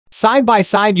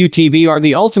Side-by-side UTV are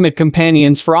the ultimate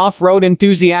companions for off-road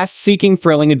enthusiasts seeking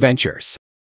thrilling adventures.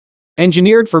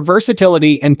 Engineered for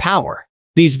versatility and power,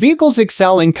 these vehicles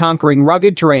excel in conquering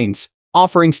rugged terrains,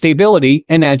 offering stability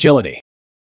and agility.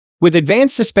 With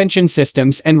advanced suspension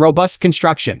systems and robust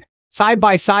construction,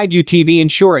 side-by-side UTV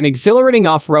ensure an exhilarating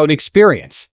off-road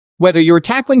experience, whether you're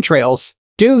tackling trails,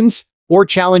 dunes, or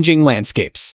challenging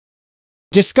landscapes.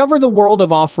 Discover the world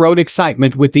of off-road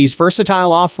excitement with these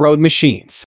versatile off-road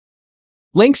machines.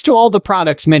 Links to all the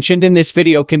products mentioned in this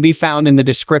video can be found in the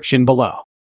description below.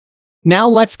 Now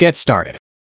let's get started.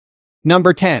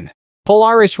 Number 10.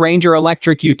 Polaris Ranger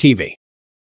Electric UTV.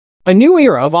 A new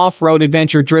era of off-road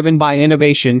adventure driven by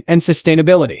innovation and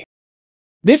sustainability.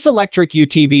 This electric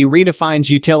UTV redefines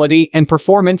utility and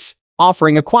performance,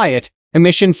 offering a quiet,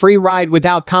 emission-free ride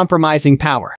without compromising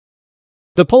power.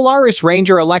 The Polaris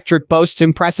Ranger Electric boasts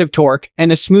impressive torque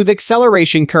and a smooth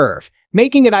acceleration curve,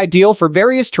 making it ideal for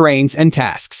various terrains and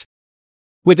tasks.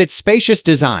 With its spacious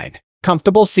design,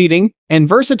 comfortable seating, and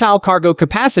versatile cargo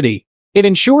capacity, it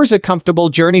ensures a comfortable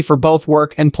journey for both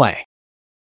work and play.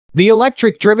 The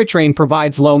electric drivetrain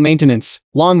provides low maintenance,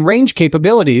 long-range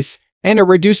capabilities, and a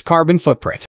reduced carbon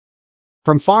footprint.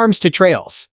 From farms to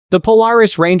trails, the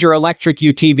Polaris Ranger Electric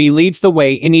UTV leads the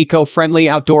way in eco-friendly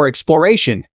outdoor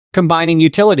exploration, combining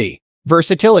utility,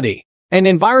 versatility, and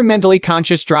environmentally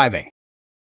conscious driving.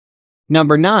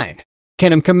 Number 9.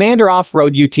 Can-Am Commander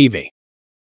Off-Road UTV.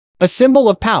 A symbol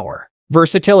of power,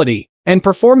 versatility, and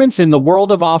performance in the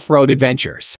world of off-road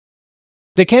adventures.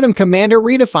 The Can-Am Commander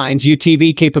redefines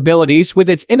UTV capabilities with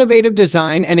its innovative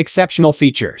design and exceptional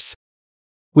features.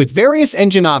 With various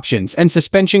engine options and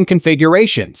suspension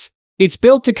configurations, it's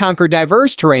built to conquer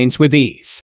diverse terrains with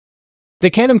ease. The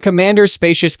Can-Am Commander's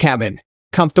spacious cabin,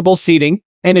 comfortable seating,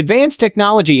 and advanced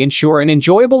technology ensure an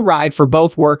enjoyable ride for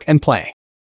both work and play.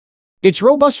 Its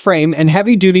robust frame and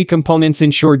heavy-duty components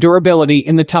ensure durability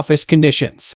in the toughest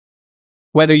conditions.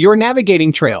 Whether you're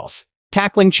navigating trails,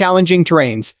 tackling challenging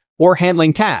terrains, or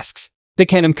handling tasks, the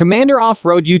Can-Am Commander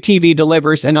Off-Road UTV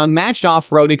delivers an unmatched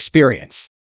off-road experience.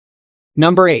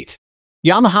 Number 8.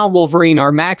 Yamaha Wolverine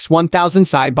R-Max 1000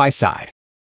 Side-by-Side.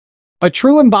 A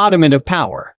true embodiment of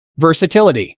power,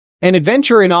 versatility, and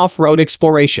adventure in off-road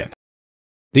exploration.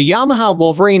 The Yamaha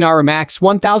Wolverine R-Max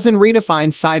 1000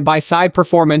 redefines side-by-side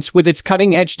performance with its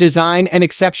cutting-edge design and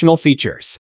exceptional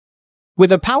features.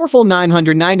 With a powerful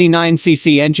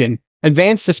 999cc engine,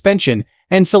 advanced suspension,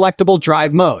 and selectable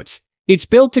drive modes, it's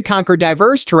built to conquer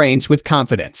diverse terrains with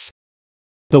confidence.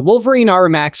 The Wolverine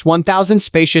R-Max 1000's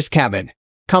spacious cabin,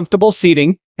 comfortable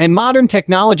seating, and modern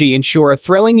technology ensure a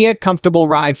thrilling yet comfortable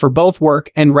ride for both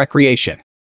work and recreation.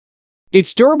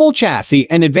 Its durable chassis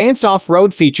and advanced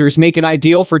off-road features make it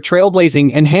ideal for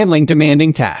trailblazing and handling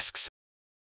demanding tasks.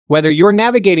 Whether you're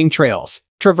navigating trails,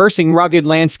 traversing rugged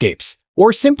landscapes,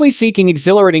 or simply seeking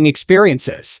exhilarating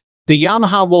experiences, the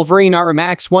Yamaha Wolverine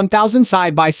R-Max 1000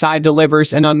 Side-by-Side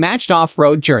delivers an unmatched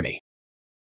off-road journey.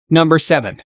 Number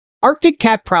 7. Arctic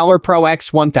Cat Prowler Pro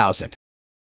X 1000.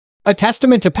 A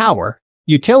testament to power,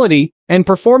 utility, and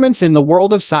performance in the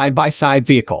world of side-by-side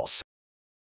vehicles.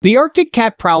 The Arctic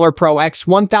Cat Prowler Pro X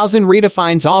 1000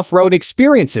 redefines off-road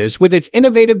experiences with its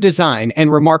innovative design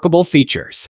and remarkable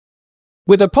features.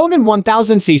 With a potent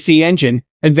 1000cc engine,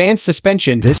 advanced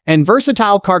suspension, and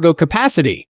versatile cargo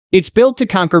capacity, it's built to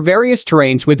conquer various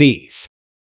terrains with ease.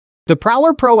 The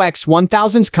Prowler Pro X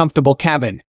 1000's comfortable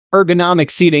cabin, ergonomic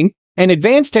seating, and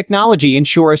advanced technology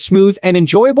ensure a smooth and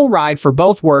enjoyable ride for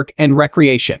both work and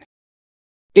recreation.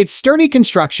 Its sturdy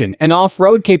construction and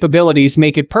off-road capabilities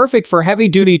make it perfect for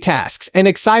heavy-duty tasks and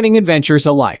exciting adventures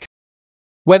alike.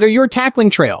 Whether you're tackling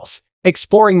trails,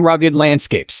 exploring rugged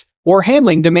landscapes, or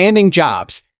handling demanding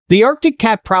jobs, the Arctic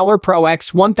Cat Prowler Pro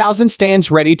X 1000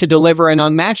 stands ready to deliver an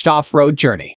unmatched off-road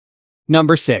journey.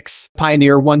 Number 6.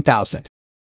 Pioneer 1000.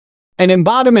 An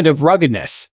embodiment of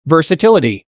ruggedness,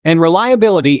 versatility, and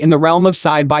reliability in the realm of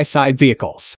side-by-side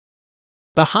vehicles.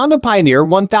 The Honda Pioneer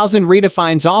 1000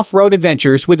 redefines off-road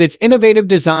adventures with its innovative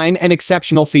design and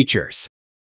exceptional features.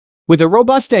 With a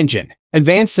robust engine,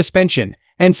 advanced suspension,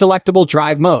 and selectable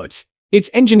drive modes, it's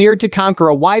engineered to conquer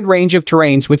a wide range of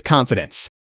terrains with confidence.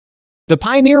 The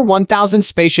Pioneer 1000's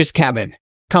spacious cabin,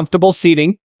 comfortable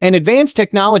seating, and advanced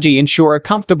technology ensure a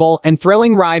comfortable and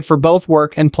thrilling ride for both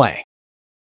work and play.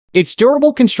 Its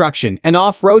durable construction and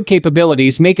off-road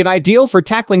capabilities make it ideal for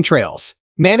tackling trails,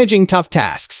 managing tough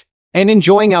tasks, and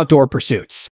enjoying outdoor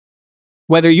pursuits.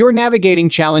 Whether you're navigating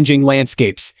challenging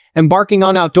landscapes, embarking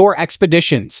on outdoor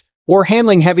expeditions, or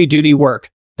handling heavy-duty work,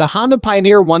 the Honda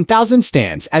Pioneer 1000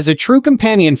 stands as a true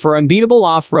companion for unbeatable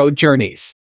off-road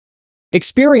journeys.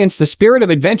 Experience the spirit of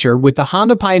adventure with the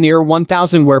Honda Pioneer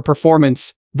 1000, where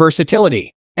performance,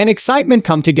 versatility, and excitement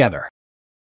come together.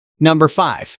 Number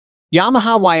 5.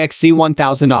 Yamaha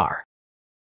YXC1000R.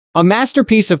 A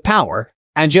masterpiece of power,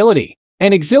 agility,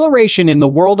 and exhilaration in the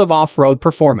world of off-road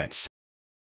performance.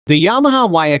 The Yamaha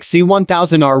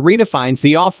YXC1000R redefines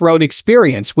the off-road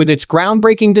experience with its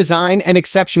groundbreaking design and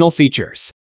exceptional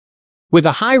features. With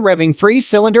a high-revving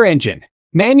 3-cylinder engine,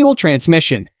 manual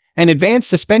transmission, and advanced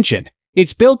suspension,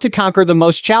 it's built to conquer the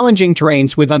most challenging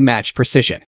terrains with unmatched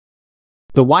precision.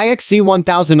 The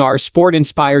YXC1000R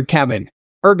sport-inspired cabin,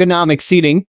 ergonomic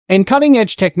seating, and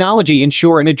cutting-edge technology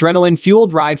ensure an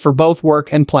adrenaline-fueled ride for both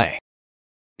work and play.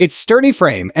 Its sturdy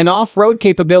frame and off-road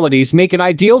capabilities make it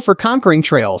ideal for conquering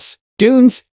trails,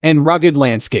 dunes, and rugged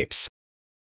landscapes.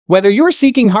 Whether you're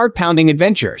seeking heart-pounding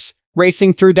adventures,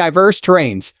 racing through diverse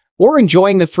terrains, or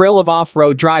enjoying the thrill of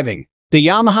off-road driving, the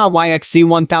Yamaha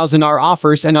YXC1000R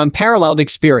offers an unparalleled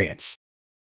experience.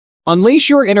 Unleash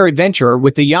your inner adventurer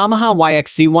with the Yamaha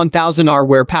YXC1000R,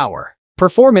 where power,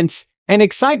 performance, and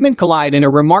excitement collide in a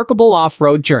remarkable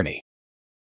off-road journey.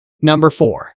 Number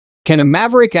 4. Can-Am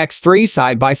Maverick X3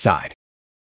 Side-by-Side.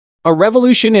 A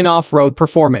revolution in off-road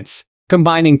performance,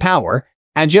 combining power,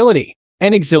 agility,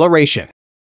 and exhilaration.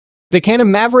 The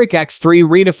Can-Am Maverick X3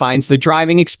 redefines the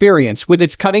driving experience with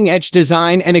its cutting-edge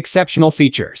design and exceptional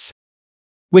features.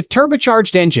 With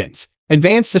turbocharged engines,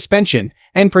 advanced suspension,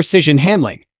 and precision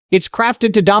handling, it's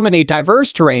crafted to dominate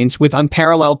diverse terrains with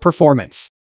unparalleled performance.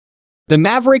 The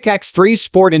Maverick X3's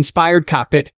sport-inspired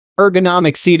cockpit,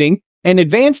 ergonomic seating, and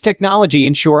advanced technology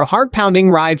ensure a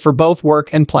heart-pounding ride for both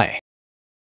work and play.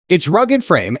 Its rugged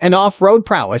frame and off-road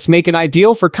prowess make it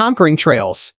ideal for conquering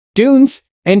trails, dunes,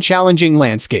 and challenging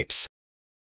landscapes.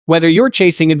 Whether you're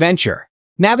chasing adventure,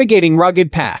 navigating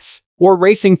rugged paths, or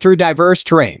racing through diverse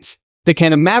terrains, the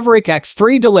Can-Am Maverick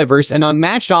X3 delivers an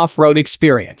unmatched off-road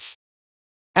experience.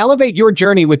 Elevate your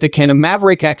journey with the Can-Am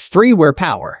Maverick X3, where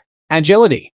power,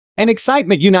 agility, and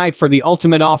excitement unite for the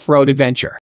ultimate off-road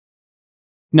adventure.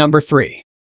 Number 3.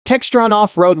 Textron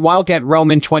Off-Road Wildcat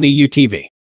Roman 20 UTV.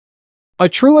 A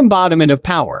true embodiment of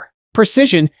power,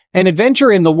 precision, and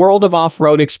adventure in the world of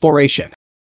off-road exploration.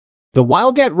 The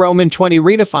Wildcat Roman 20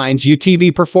 redefines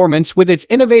UTV performance with its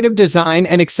innovative design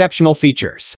and exceptional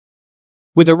features.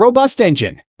 With a robust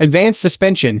engine, advanced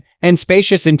suspension, and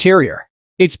spacious interior,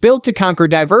 it's built to conquer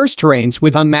diverse terrains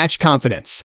with unmatched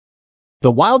confidence.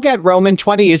 The Wildcat Roman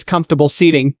 20's comfortable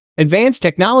seating, advanced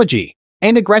technology,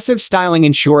 and aggressive styling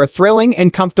ensure a thrilling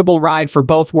and comfortable ride for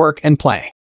both work and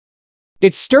play.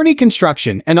 Its sturdy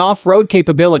construction and off-road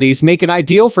capabilities make it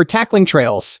ideal for tackling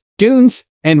trails, dunes,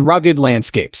 and rugged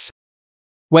landscapes.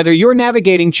 Whether you're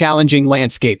navigating challenging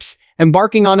landscapes,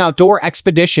 embarking on outdoor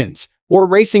expeditions, or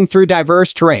racing through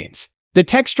diverse terrains, the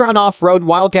Textron Off-Road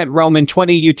Wildcat Roman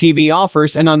 20 UTV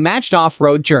offers an unmatched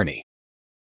off-road journey.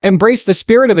 Embrace the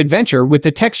spirit of adventure with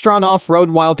the Textron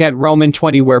Off-Road Wildcat Roman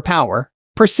 20, where power,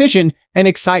 precision, and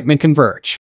excitement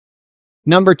converge.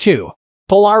 Number 2.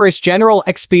 Polaris General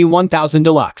XP1000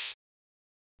 Deluxe.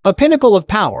 A pinnacle of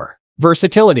power,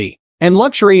 versatility, and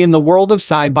luxury in the world of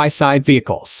side-by-side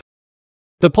vehicles.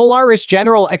 The Polaris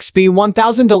General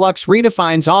XP1000 Deluxe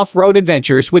redefines off-road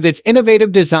adventures with its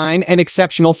innovative design and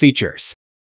exceptional features.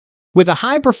 With a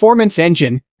high-performance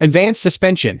engine, advanced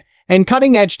suspension, and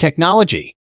cutting-edge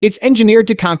technology, it's engineered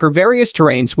to conquer various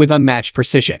terrains with unmatched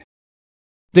precision.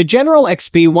 The General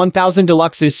XP1000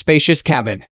 Deluxe's spacious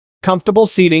cabin, comfortable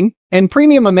seating, and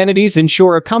premium amenities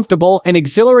ensure a comfortable and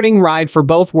exhilarating ride for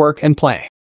both work and play.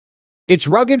 Its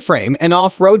rugged frame and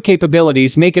off-road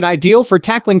capabilities make it ideal for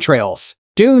tackling trails,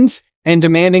 dunes, and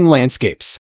demanding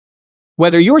landscapes.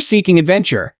 Whether you're seeking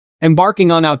adventure,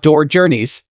 embarking on outdoor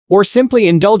journeys, or simply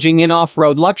indulging in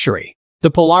off-road luxury,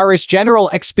 the Polaris General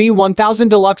XP1000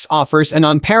 Deluxe offers an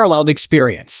unparalleled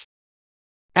experience.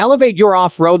 Elevate your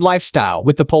off-road lifestyle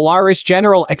with the Polaris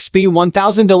General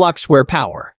XP1000 Deluxe, where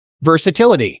power,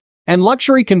 versatility, and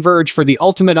luxury converge for the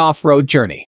ultimate off-road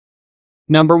journey.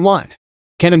 Number 1.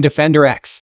 Can-Am Defender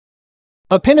X.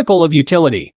 A pinnacle of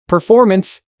utility,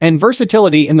 performance, and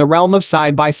versatility in the realm of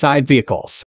side-by-side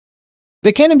vehicles.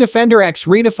 The Can-Am Defender X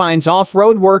redefines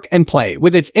off-road work and play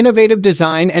with its innovative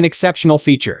design and exceptional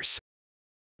features.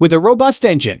 With a robust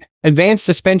engine, advanced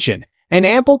suspension, and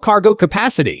ample cargo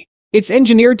capacity, it's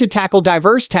engineered to tackle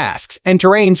diverse tasks and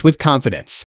terrains with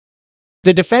confidence.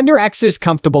 The Defender X's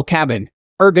comfortable cabin,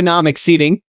 ergonomic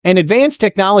seating, and advanced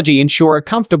technology ensure a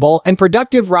comfortable and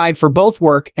productive ride for both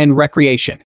work and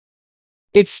recreation.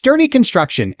 Its sturdy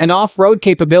construction and off-road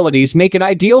capabilities make it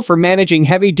ideal for managing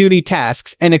heavy-duty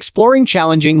tasks and exploring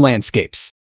challenging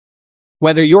landscapes.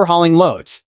 Whether you're hauling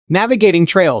loads, navigating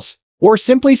trails, or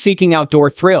simply seeking outdoor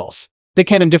thrills, the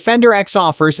Can-Am Defender X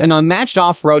offers an unmatched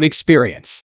off-road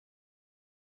experience.